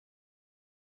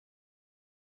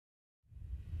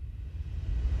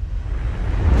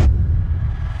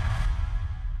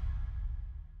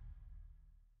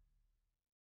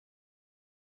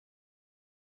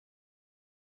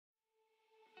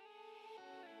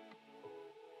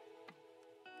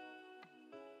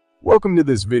Welcome to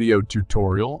this video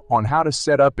tutorial on how to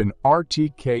set up an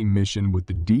RTK mission with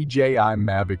the DJI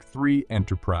Mavic 3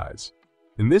 Enterprise.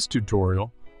 In this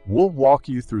tutorial, we'll walk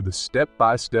you through the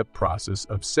step-by-step process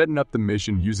of setting up the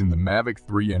mission using the Mavic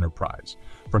 3 Enterprise,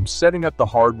 from setting up the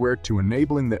hardware to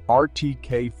enabling the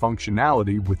RTK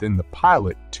functionality within the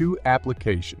Pilot 2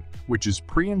 application, which is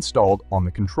pre-installed on the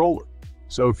controller.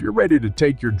 So if you're ready to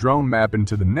take your drone mapping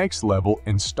to the next level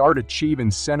and start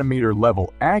achieving centimeter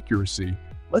level accuracy,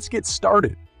 let's get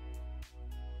started.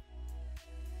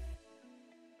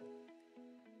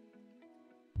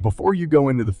 Before you go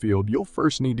into the field, you'll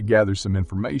first need to gather some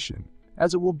information,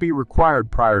 as it will be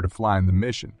required prior to flying the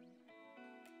mission.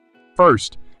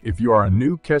 First, if you are a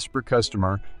new Kespry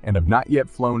customer and have not yet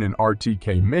flown an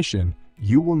RTK mission,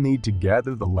 you will need to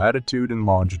gather the latitude and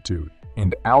longitude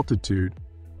and altitude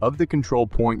of the control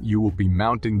point you will be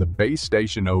mounting the base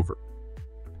station over.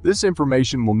 This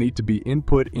information will need to be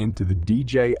input into the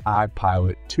DJI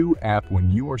Pilot 2 app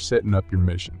when you are setting up your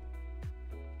mission.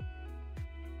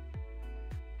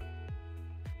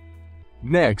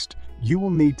 Next, you will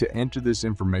need to enter this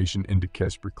information into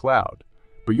Kespry Cloud,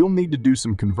 but you'll need to do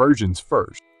some conversions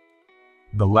first.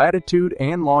 The latitude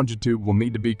and longitude will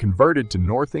need to be converted to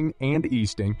northing and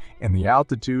easting, and the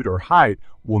altitude or height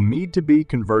will need to be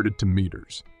converted to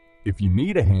meters. If you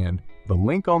need a hand, the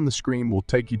link on the screen will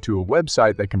take you to a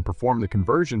website that can perform the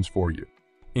conversions for you.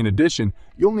 In addition,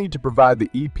 you'll need to provide the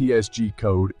EPSG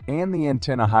code, and the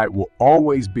antenna height will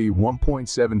always be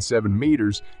 1.77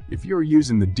 meters if you're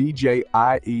using the DJI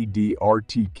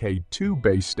RTK2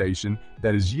 base station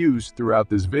that is used throughout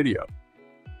this video.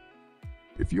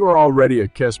 If you are already a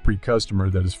Kespry customer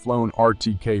that has flown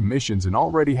RTK missions and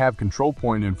already have control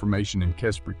point information in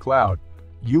Kespry Cloud,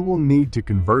 you will need to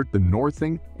convert the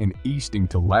northing and easting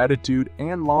to latitude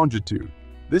and longitude.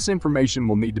 This information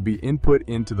will need to be input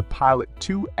into the Pilot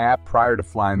 2 app prior to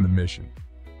flying the mission.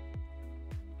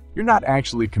 You're not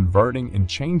actually converting and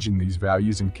changing these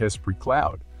values in Kespry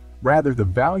Cloud. Rather, the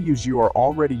values you are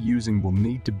already using will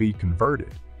need to be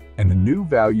converted, and the new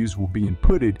values will be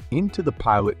inputted into the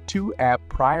Pilot 2 app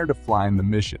prior to flying the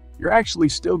mission. You're actually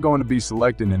still going to be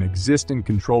selecting an existing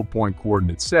control point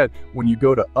coordinate set when you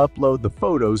go to upload the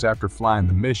photos after flying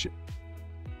the mission.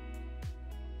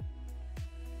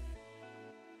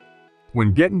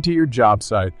 When getting to your job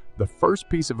site, the first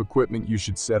piece of equipment you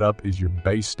should set up is your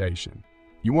base station.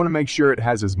 You want to make sure it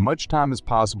has as much time as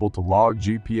possible to log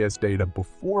GPS data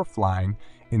before flying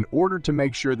in order to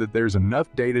make sure that there's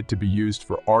enough data to be used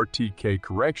for RTK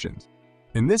corrections.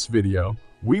 In this video,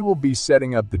 we will be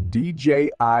setting up the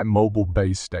DJI mobile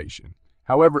base station.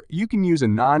 However, you can use a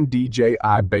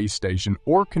non-DJI base station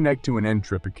or connect to an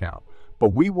N-Trip account,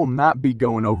 but we will not be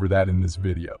going over that in this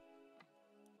video.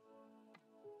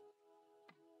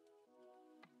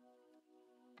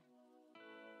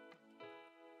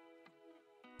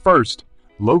 First,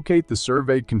 locate the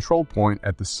surveyed control point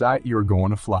at the site you are going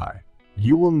to fly.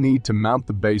 You will need to mount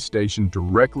the base station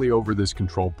directly over this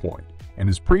control point, and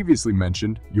as previously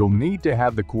mentioned, you'll need to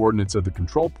have the coordinates of the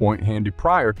control point handy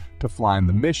prior to flying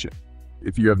the mission.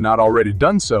 If you have not already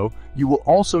done so, you will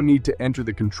also need to enter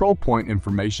the control point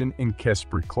information in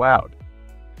Kespry Cloud.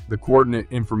 The coordinate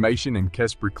information in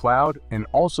Kespry Cloud and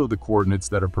also the coordinates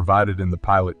that are provided in the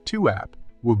Pilot 2 app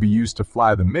will be used to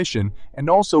fly the mission and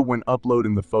also when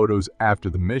uploading the photos after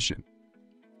the mission.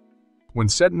 When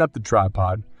setting up the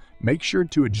tripod, make sure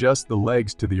to adjust the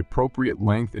legs to the appropriate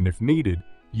length, and if needed,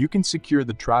 you can secure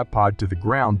the tripod to the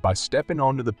ground by stepping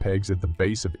onto the pegs at the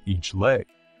base of each leg.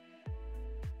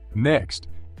 Next,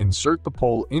 insert the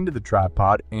pole into the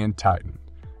tripod and tighten.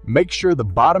 Make sure the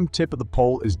bottom tip of the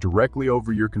pole is directly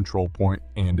over your control point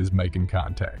and is making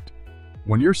contact.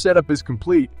 When your setup is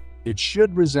complete, it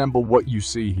should resemble what you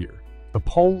see here. The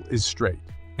pole is straight,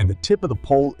 and the tip of the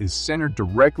pole is centered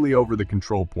directly over the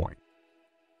control point.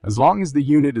 As long as the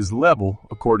unit is level,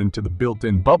 according to the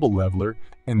built-in bubble leveler,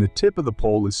 and the tip of the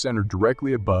pole is centered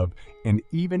directly above and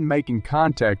even making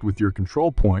contact with your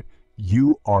control point,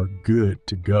 you are good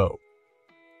to go.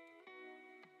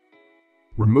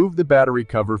 Remove the battery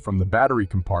cover from the battery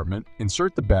compartment,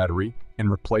 insert the battery,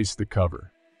 and replace the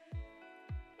cover.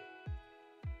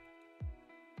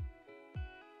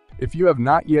 If you have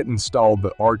not yet installed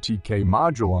the RTK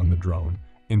module on the drone,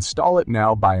 install it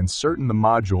now by inserting the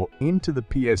module into the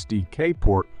PSDK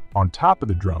port on top of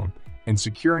the drone and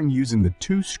securing using the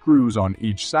 2 screws on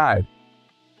each side.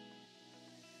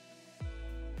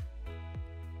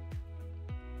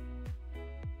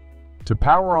 To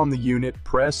power on the unit,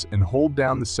 press and hold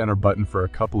down the center button for a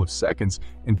couple of seconds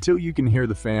until you can hear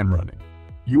the fan running.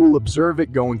 You will observe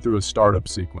it going through a startup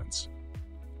sequence.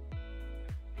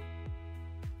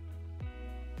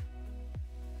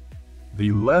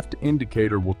 The left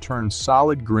indicator will turn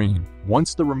solid green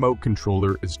once the remote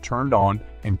controller is turned on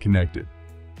and connected.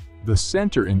 The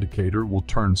center indicator will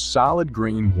turn solid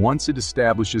green once it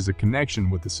establishes a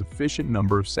connection with a sufficient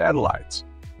number of satellites.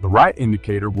 The right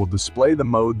indicator will display the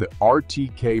mode the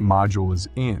RTK module is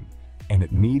in, and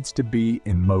it needs to be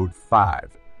in mode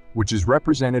 5, which is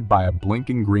represented by a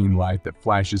blinking green light that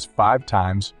flashes 5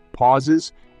 times,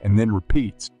 pauses, and then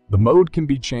repeats. The mode can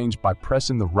be changed by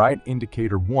pressing the right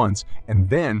indicator once and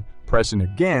then pressing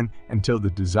again until the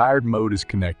desired mode is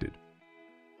connected.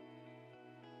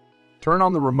 Turn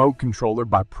on the remote controller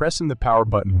by pressing the power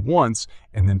button once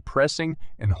and then pressing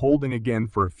and holding again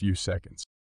for a few seconds.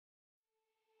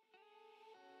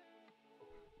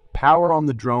 Power on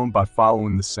the drone by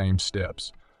following the same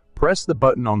steps. Press the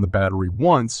button on the battery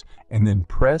once and then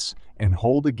press and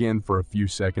hold again for a few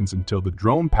seconds until the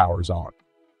drone powers on.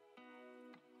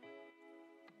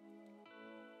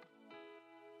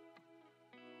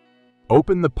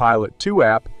 Open the Pilot 2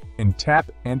 app and tap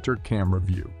Enter Camera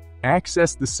View.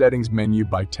 Access the Settings menu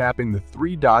by tapping the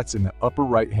 3 dots in the upper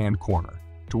right-hand corner.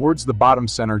 Towards the bottom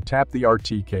center, tap the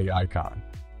RTK icon.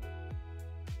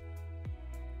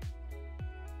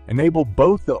 Enable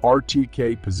both the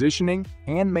RTK positioning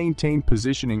and maintain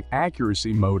positioning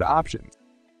accuracy mode options.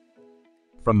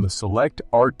 From the Select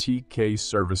RTK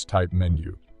Service Type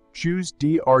menu, choose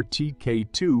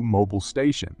DRTK2 Mobile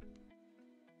Station.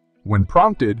 When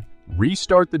prompted,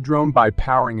 restart the drone by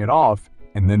powering it off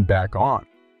and then back on.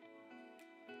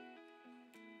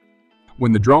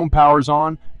 When the drone powers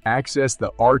on, access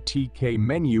the RTK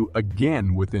menu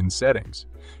again within Settings.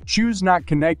 Choose Not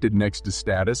Connected next to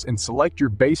Status and select your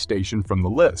base station from the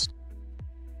list.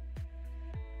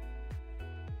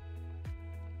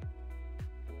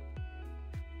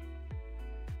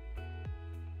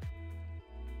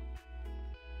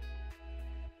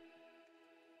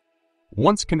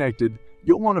 Once connected,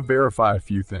 you'll want to verify a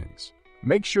few things.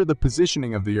 Make sure the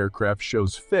positioning of the aircraft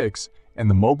shows fixed and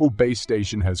the mobile base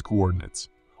station has coordinates.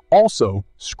 Also,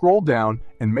 scroll down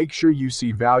and make sure you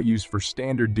see values for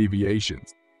standard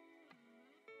deviations.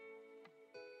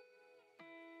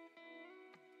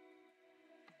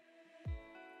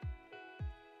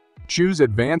 Choose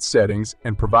Advanced Settings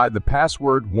and provide the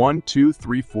password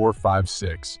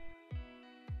 123456.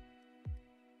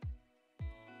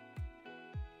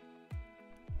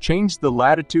 Change the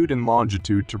latitude and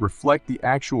longitude to reflect the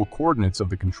actual coordinates of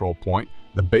the control point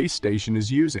the base station is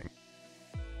using.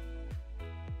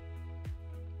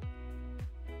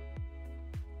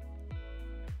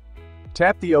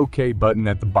 Tap the OK button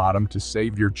at the bottom to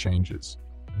save your changes.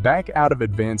 Back out of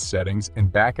Advanced Settings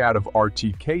and back out of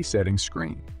RTK Settings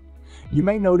screen. You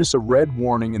may notice a red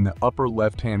warning in the upper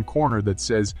left-hand corner that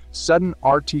says Sudden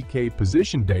RTK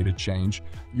Position Data Change.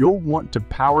 You'll want to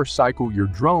power cycle your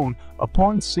drone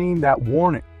upon seeing that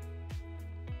warning.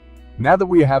 Now that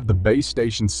we have the base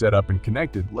station set up and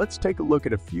connected, let's take a look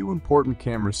at a few important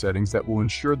camera settings that will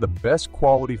ensure the best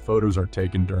quality photos are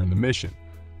taken during the mission.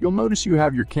 You'll notice you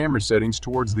have your camera settings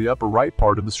towards the upper right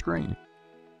part of the screen.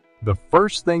 The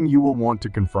first thing you will want to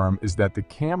confirm is that the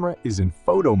camera is in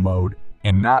photo mode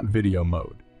and not video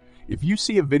mode. If you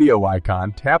see a video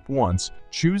icon, tap once,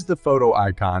 choose the photo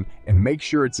icon, and make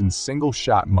sure it's in single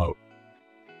shot mode.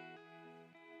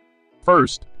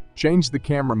 First, change the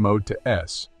camera mode to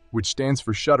S, which stands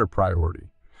for shutter priority.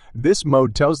 This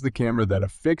mode tells the camera that a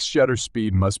fixed shutter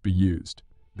speed must be used.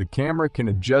 The camera can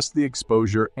adjust the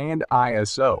exposure and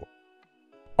ISO.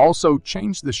 Also,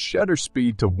 change the shutter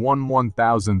speed to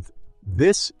 1/1000th.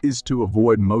 This is to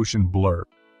avoid motion blur.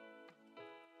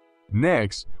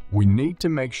 Next, we need to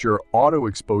make sure auto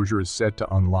exposure is set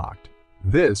to unlocked.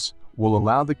 This will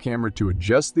allow the camera to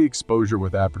adjust the exposure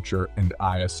with aperture and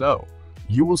ISO.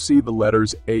 You will see the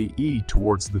letters AE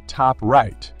towards the top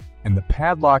right, and the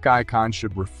padlock icon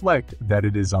should reflect that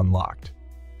it is unlocked.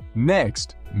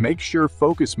 Next, make sure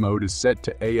focus mode is set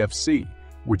to AFC,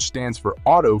 which stands for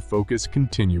Auto Focus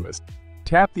Continuous.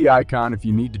 Tap the icon if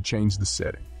you need to change the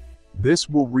setting. This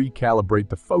will recalibrate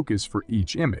the focus for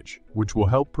each image, which will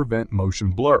help prevent motion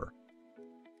blur.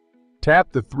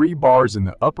 Tap the 3 bars in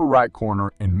the upper right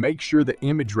corner and make sure the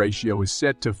image ratio is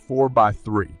set to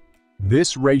 4:3.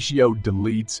 This ratio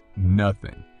deletes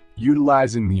nothing,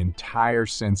 utilizing the entire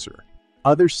sensor.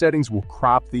 Other settings will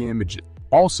crop the images.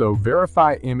 Also,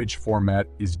 verify image format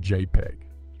is JPEG.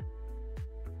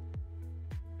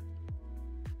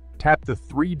 Tap the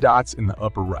 3 dots in the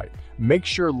upper right. Make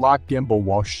sure lock gimbal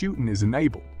while shooting is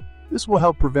enabled. This will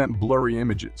help prevent blurry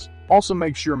images. Also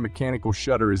make sure mechanical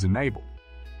shutter is enabled.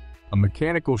 A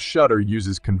mechanical shutter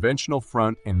uses conventional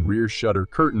front and rear shutter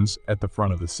curtains at the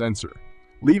front of the sensor.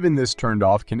 Leaving this turned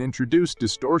off can introduce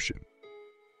distortion.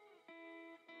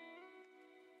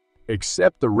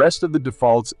 Accept the rest of the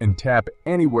defaults and tap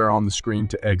anywhere on the screen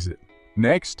to exit.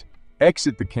 Next,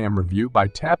 exit the camera view by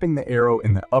tapping the arrow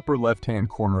in the upper left-hand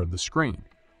corner of the screen.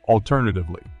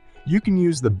 Alternatively, you can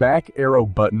use the back arrow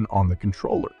button on the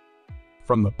controller.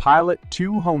 From the Pilot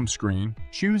to Home screen,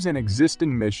 choose an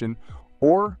existing mission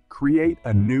or create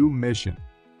a new mission.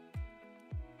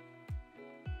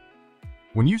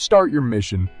 When you start your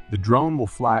mission, the drone will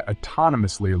fly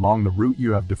autonomously along the route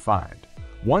you have defined.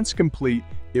 Once complete,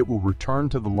 it will return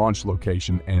to the launch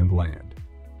location and land.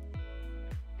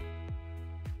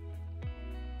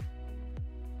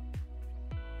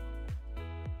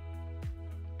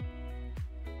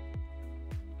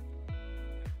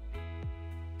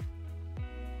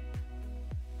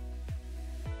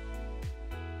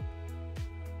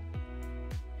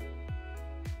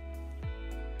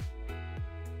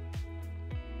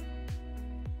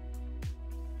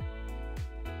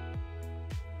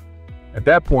 At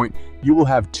that point, you will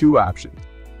have two options.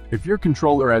 If your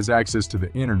controller has access to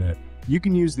the internet, you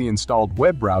can use the installed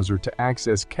web browser to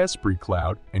access Kespry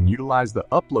Cloud and utilize the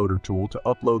Uploader tool to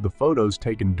upload the photos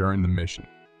taken during the mission.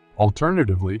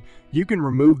 Alternatively, you can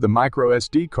remove the micro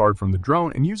SD card from the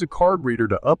drone and use a card reader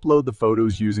to upload the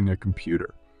photos using a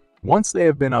computer. Once they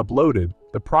have been uploaded,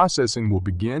 the processing will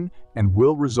begin and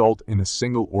will result in a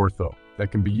single ortho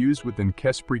that can be used within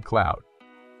Kespry Cloud.